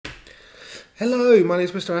Hello, my name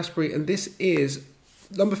is Mr. Asprey and this is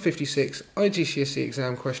number 56 IGCSE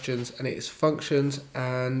exam questions, and it is functions.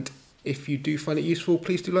 And if you do find it useful,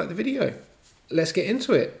 please do like the video. Let's get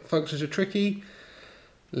into it. Functions are tricky.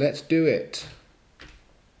 Let's do it.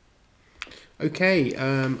 Okay,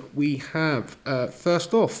 we have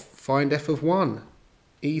first off, find f of 1.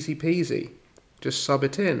 Easy peasy. Just sub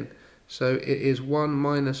it in. So it is 1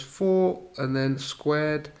 minus 4 and then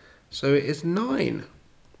squared. So it is 9.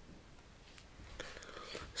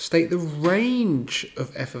 State the range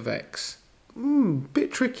of f of x.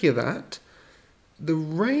 Bit trickier that. The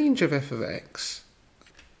range of f of x.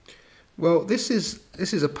 Well, this is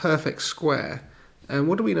a perfect square. And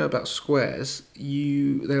what do we know about squares?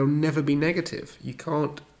 They'll never be negative. You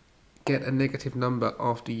can't get a negative number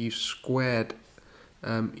after you've squared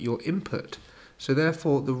your input. So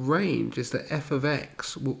therefore, the range is that f of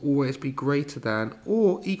x will always be greater than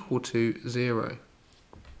or equal to 0.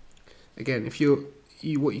 Again,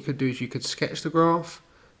 what you could do is you could sketch the graph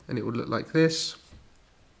and it would look like this.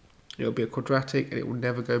 It will be a quadratic and it will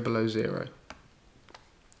never go below 0.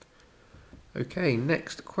 Okay,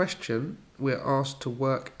 next question. We're asked to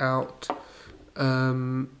work out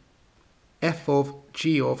f of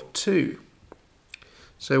g of 2.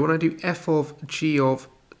 So when I do f of g of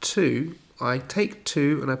 2, I take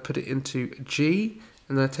 2 and I put it into g,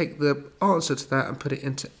 and then I take the answer to that and put it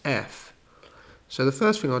into f. So the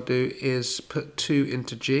first thing I'll do is put 2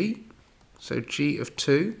 into g, so g of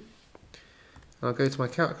 2. I'll go to my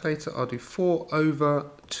calculator, I'll do 4 over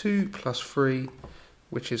 2 plus 3,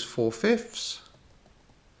 which is 4/5.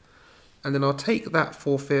 And then I'll take that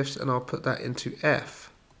 4/5 and I'll put that into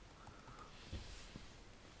f.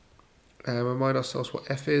 And remind ourselves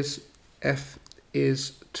what f is. F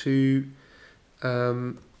is to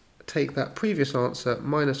take that previous answer,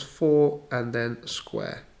 minus 4, and then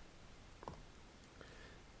square.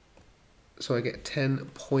 So I get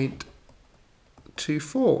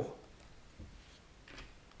 10.24.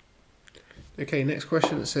 Okay, next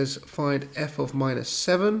question. It says find f of minus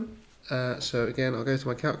 7. So again, I'll go to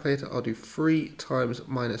my calculator. I'll do 3 times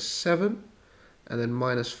minus 7, and then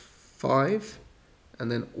minus 5,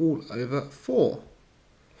 and then all over 4.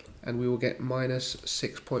 And we will get minus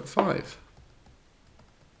 6.5.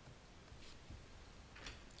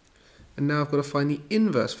 And now I've got to find the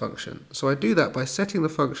inverse function. So I do that by setting the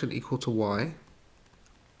function equal to y.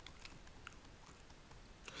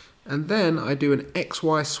 And then I do an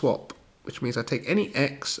xy swap, which means I take any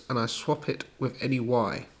x and I swap it with any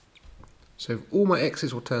y. So all my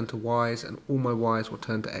x's will turn to y's and all my y's will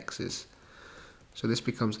turn to x's. So this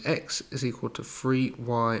becomes x is equal to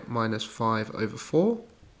 3y minus 5 over 4.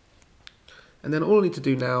 And then all I need to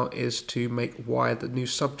do now is to make y the new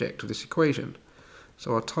subject of this equation.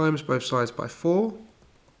 So I'll times both sides by 4.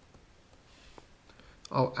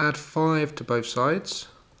 I'll add 5 to both sides.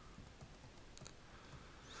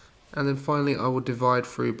 And then finally I will divide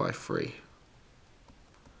through by 3.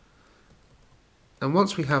 And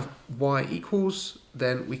once we have y equals,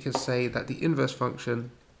 then we can say that the inverse function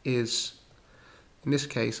is, in this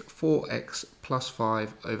case, 4x plus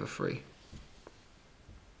 5 over 3.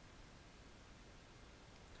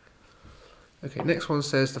 Okay, next one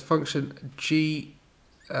says the function g.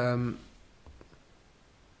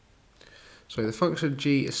 The function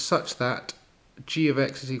g is such that g of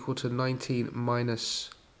x is equal to 19 minus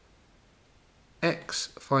x.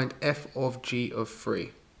 Find f of g of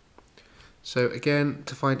 3. So again,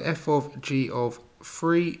 to find f of g of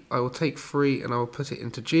 3, I will take 3 and I will put it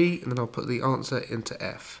into g, and then I'll put the answer into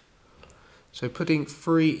f. So putting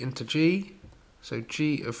 3 into g, so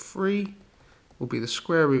g of 3 will be the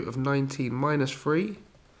square root of 19 minus 3,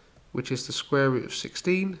 which is the square root of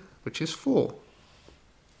 16, which is 4.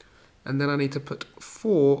 And then I need to put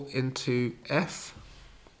 4 into f.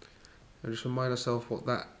 I'll just remind myself what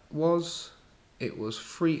that was. It was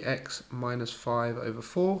 3x minus 5 over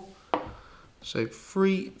 4. So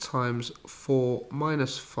 3 times 4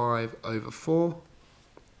 minus 5 over 4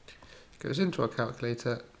 goes into our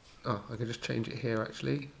calculator. Oh, I can just change it here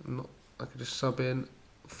actually. I can just sub in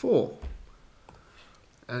 4.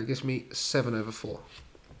 And it gives me 7 over 4.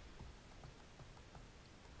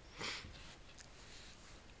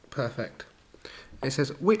 Perfect. It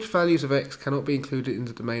says which values of x cannot be included in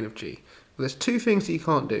the domain of g. Well, there's two things that you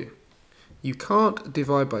can't do. You can't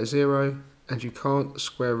divide by 0, and you can't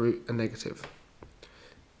square root a negative.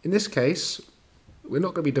 In this case, we're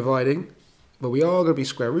not going to be dividing, but we are going to be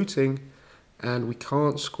square rooting, and we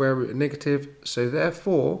can't square root a negative, so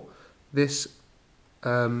therefore this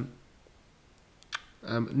 19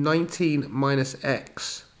 minus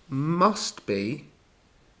x must be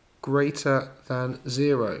greater than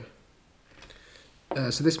 0.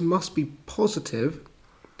 So this must be positive.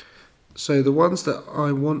 So the ones that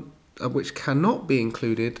I want, which cannot be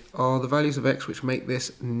included, are the values of x which make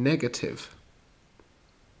this negative.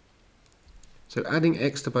 So adding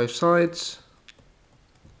x to both sides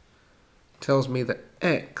tells me that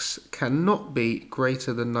x cannot be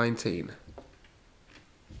greater than 19.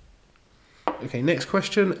 Okay, next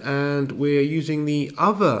question, and we're using the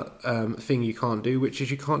other thing you can't do, which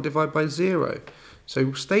is you can't divide by 0.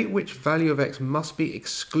 So state which value of x must be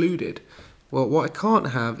excluded. Well, what I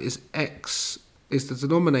can't have is x is the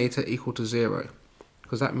denominator equal to 0,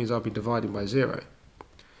 because that means I'll be dividing by 0.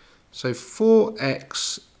 So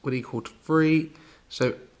 4x would equal to 3,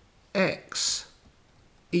 so x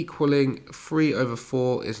equaling 3 over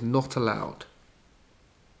 4 is not allowed.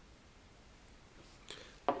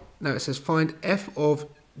 Now it says find f of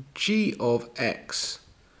g of x.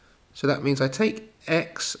 So that means I take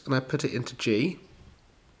x and I put it into g.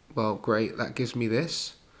 Well, great, that gives me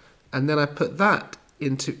this. And then I put that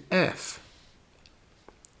into f.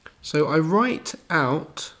 So I write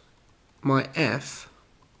out my f,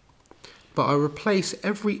 but I replace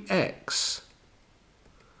every x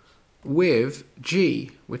with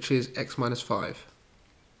g, which is x minus 5.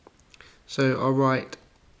 So I'll write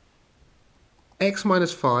x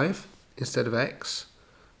minus 5 instead of x,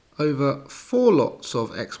 over 4 lots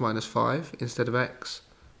of x minus 5 instead of x,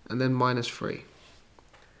 and then minus 3.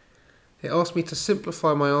 It asked me to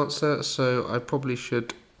simplify my answer, so I probably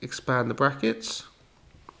should expand the brackets,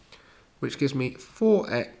 which gives me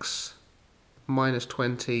 4x minus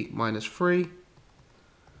 20 minus 3.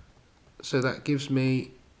 So that gives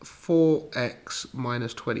me 4x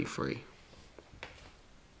minus 23.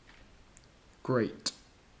 Great.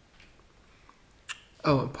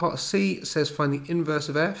 Oh, and part C says find the inverse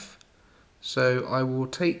of f. So I will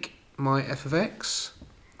take my f of x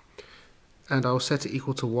and I'll set it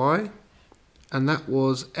equal to y. And that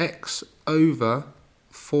was x over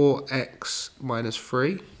 4x minus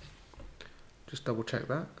 3. Just double check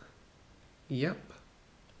that. Yep.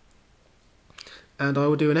 And I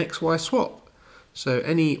will do an xy swap. So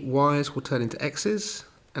any y's will turn into x's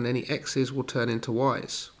and any x's will turn into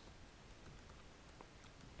y's.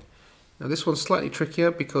 Now this one's slightly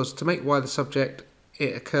trickier because to make y the subject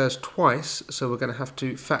it occurs twice, so we're going to have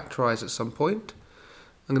to factorise at some point.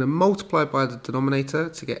 I'm going to multiply by the denominator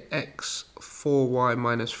to get x 4y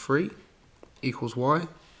minus 3 equals y.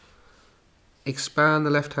 Expand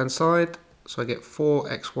the left hand side, so I get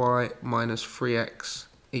 4xy minus 3x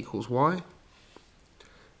equals y.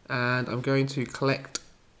 And I'm going to collect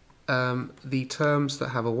the terms that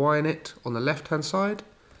have a y in it on the left hand side,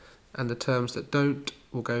 and the terms that don't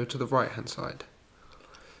will go to the right hand side.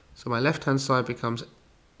 So my left hand side becomes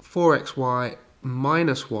 4xy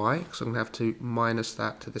minus y, because I'm going to have to minus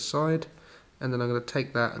that to this side, and then I'm going to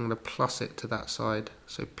take that and I'm going to plus it to that side,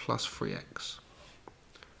 so plus 3x.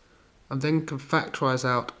 I'm then going to factorise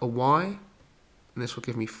out a y, and this will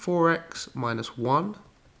give me 4x minus 1,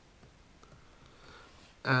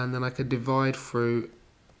 and then I could divide through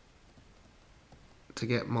to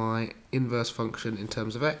get my inverse function in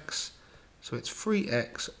terms of x. So it's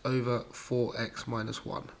 3x over 4x minus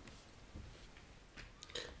 1.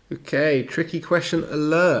 Okay, tricky question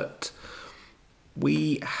alert.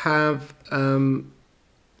 We have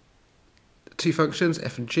two functions,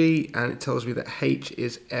 f and g, and it tells me that h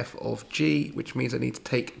is f of g, which means I need to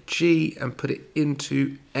take g and put it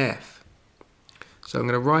into f. So I'm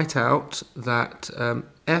going to write out that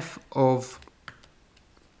f of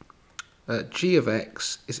g of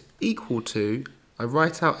x is equal to, I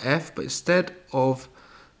write out f, but instead of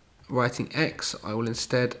writing x, I will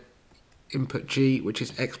instead input g, which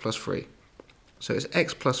is x plus 3. So it's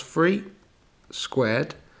x plus 3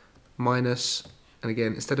 squared minus, and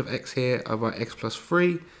again, instead of x here, I write x plus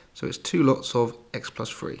 3, so it's 2 lots of x plus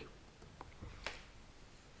 3.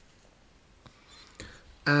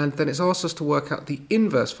 And then it's asked us to work out the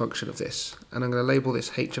inverse function of this, and I'm going to label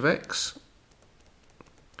this h of x.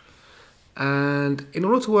 And in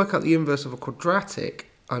order to work out the inverse of a quadratic,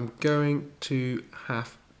 I'm going to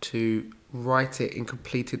have to write it in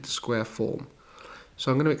completed square form. So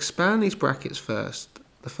I'm going to expand these brackets first.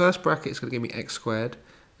 The first bracket is going to give me x squared,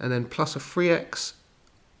 and then plus a 3x,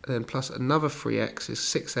 and then plus another 3x is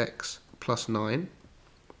 6x plus 9.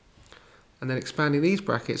 And then expanding these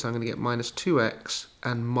brackets, I'm going to get minus 2x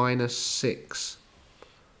and minus 6.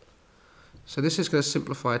 So this is going to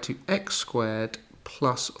simplify to x squared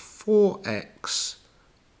plus 4x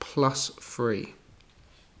plus 3.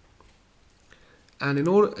 And in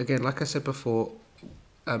order, again, like I said before,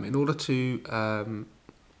 in order to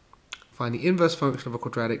find the inverse function of a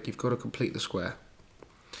quadratic, you've got to complete the square.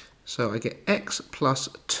 So I get x plus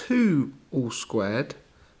 2 all squared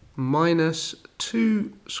minus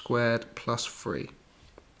 2 squared plus 3.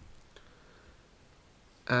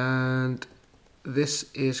 And this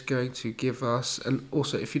is going to give us, and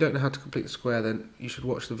also if you don't know how to complete the square, then you should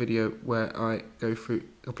watch the video where I go through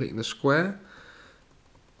completing the square.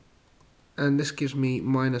 And this gives me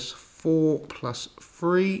minus 4 plus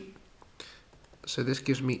 3. So this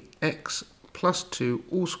gives me x plus 2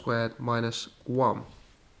 all squared minus 1.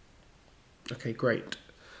 Okay, great.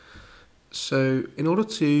 So in order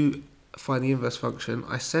to find the inverse function,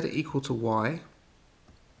 I set it equal to y.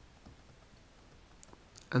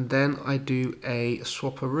 And then I do a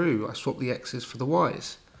swap-aroo. I swap the x's for the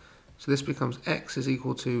y's. So this becomes x is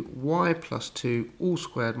equal to y plus 2 all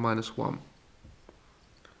squared minus 1.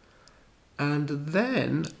 And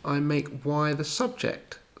then I make y the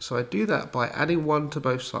subject. So I do that by adding 1 to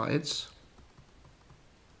both sides,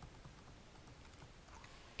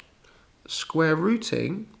 square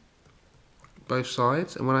rooting both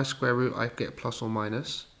sides, and when I square root I get plus or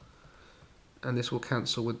minus, and this will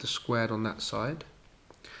cancel with the squared on that side.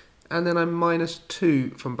 And then I minus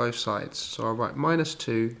 2 from both sides, so I'll write minus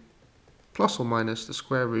 2 plus or minus the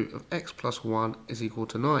square root of x plus 1 is equal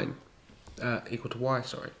to 9, equal to y,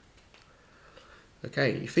 sorry.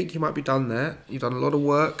 Okay, you think you might be done there, you've done a lot of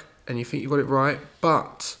work and you think you got it right,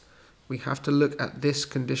 but we have to look at this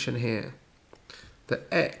condition here, that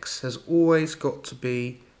x has always got to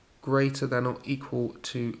be greater than or equal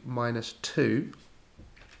to minus 2,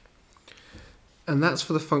 and that's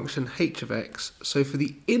for the function h of x. So for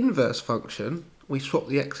the inverse function, we swap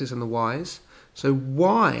the x's and the y's, so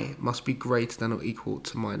y must be greater than or equal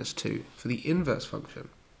to minus 2 for the inverse function.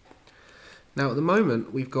 Now at the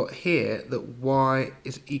moment we've got here that y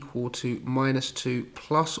is equal to minus 2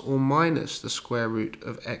 plus or minus the square root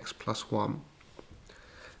of x plus 1.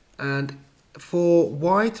 And for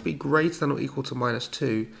y to be greater than or equal to minus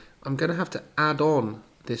 2, I'm going to have to add on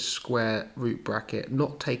this square root bracket,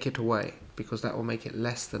 not take it away, because that will make it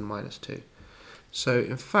less than minus 2. So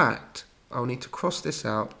in fact, I'll need to cross this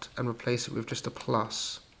out and replace it with just a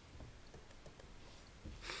plus.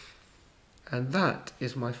 And that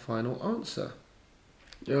is my final answer.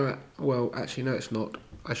 Well, actually, no, it's not.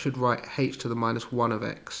 I should write h to the minus 1 of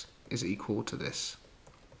x is equal to this.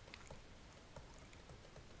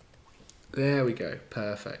 There we go.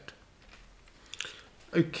 Perfect.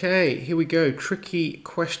 Okay, here we go. Tricky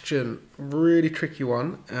question. Really tricky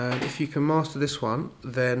one. And if you can master this one,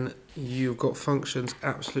 then you've got functions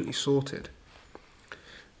absolutely sorted.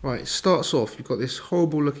 Right, it starts off, you've got this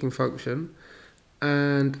horrible looking function.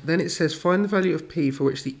 And then it says find the value of p for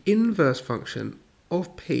which the inverse function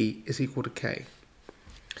of p is equal to k.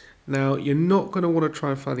 Now you're not going to want to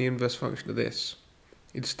try and find the inverse function of this.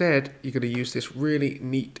 Instead you're going to use this really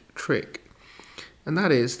neat trick, and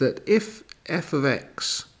that is that if f of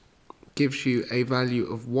x gives you a value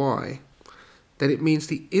of y, then it means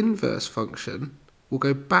the inverse function will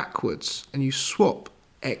go backwards and you swap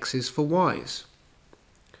x's for y's.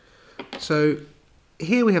 So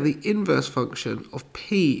here we have the inverse function of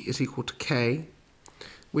p is equal to k,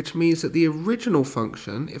 which means that the original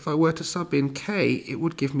function, if I were to sub in k, it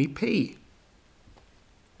would give me p.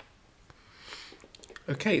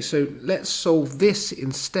 Okay, so let's solve this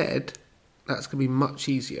instead. That's going to be much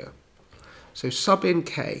easier. So sub in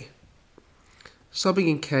k. Subbing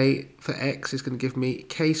in k for x is going to give me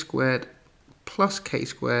k squared plus k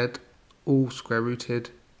squared, all square rooted,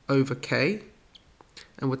 over k.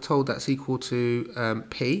 And we're told that's equal to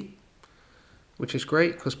p, which is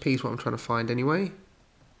great because p is what I'm trying to find anyway.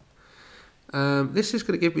 This is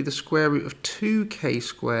going to give me the square root of 2k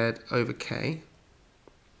squared over k.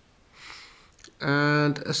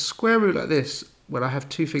 And a square root like this, when I have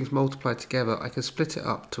two things multiplied together, I can split it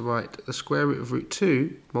up to write the square root of root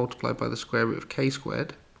 2 multiplied by the square root of k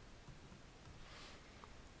squared.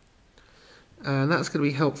 And that's going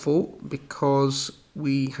to be helpful because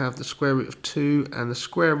we have the square root of 2 and the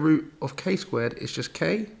square root of k squared is just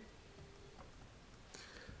k.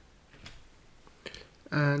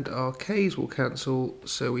 And our k's will cancel,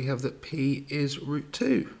 so we have that p is root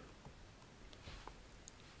 2.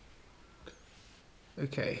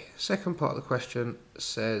 Okay, second part of the question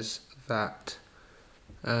says that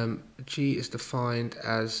g is defined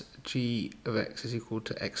as g of x is equal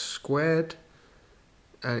to x squared.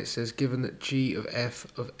 And it says given that g of f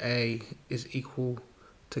of a is equal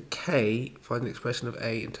to k, find the expression of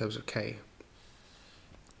a in terms of k.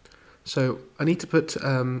 So I need to put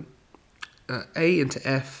a into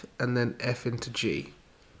f and then f into g.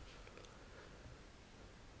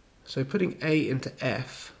 So putting a into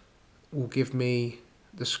f will give me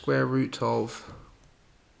the square root of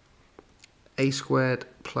a squared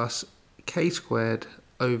plus k squared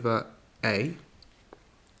over a.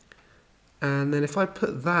 And then if I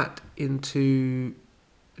put that into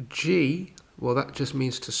g, well, that just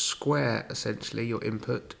means to square essentially your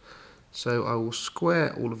input. So I will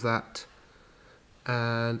square all of that,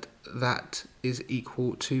 and that is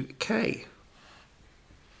equal to k.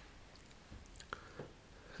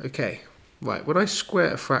 Okay, right, when I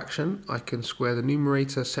square a fraction, I can square the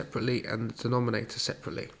numerator separately and the denominator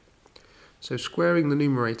separately. So squaring the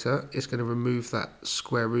numerator is going to remove that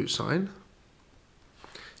square root sign,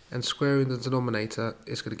 and squaring the denominator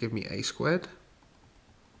is going to give me a squared.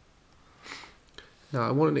 Now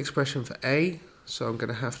I want an expression for a, so I'm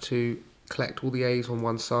going to have to collect all the a's on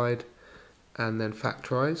one side and then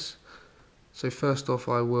factorise. So first off,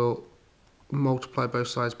 I will multiply both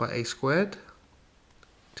sides by a squared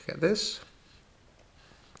to get this,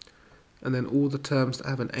 and then all the terms that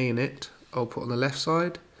have an a in it I'll put on the left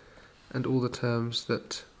side, and all the terms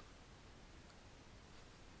that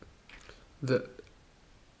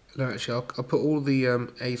no, actually I'll put all the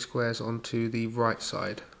a squares onto the right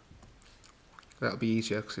side. That'll be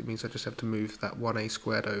easier because it means I just have to move that 1a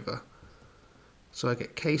squared over. So I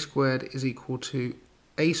get k squared is equal to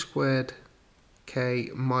a squared k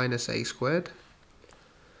minus a squared,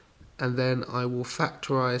 and then I will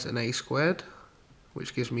factorise an a squared,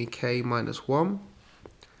 which gives me k minus 1,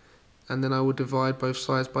 and then I will divide both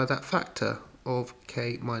sides by that factor of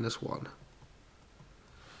k minus 1.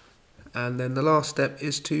 And then the last step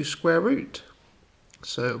is to square root.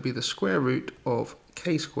 So it will be the square root of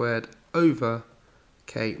k squared over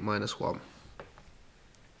k minus 1.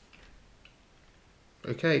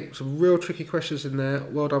 Okay, some real tricky questions in there.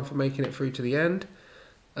 Well done for making it through to the end.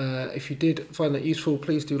 If you did find that useful,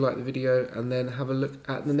 please do like the video and then have a look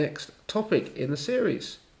at the next topic in the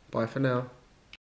series. Bye for now.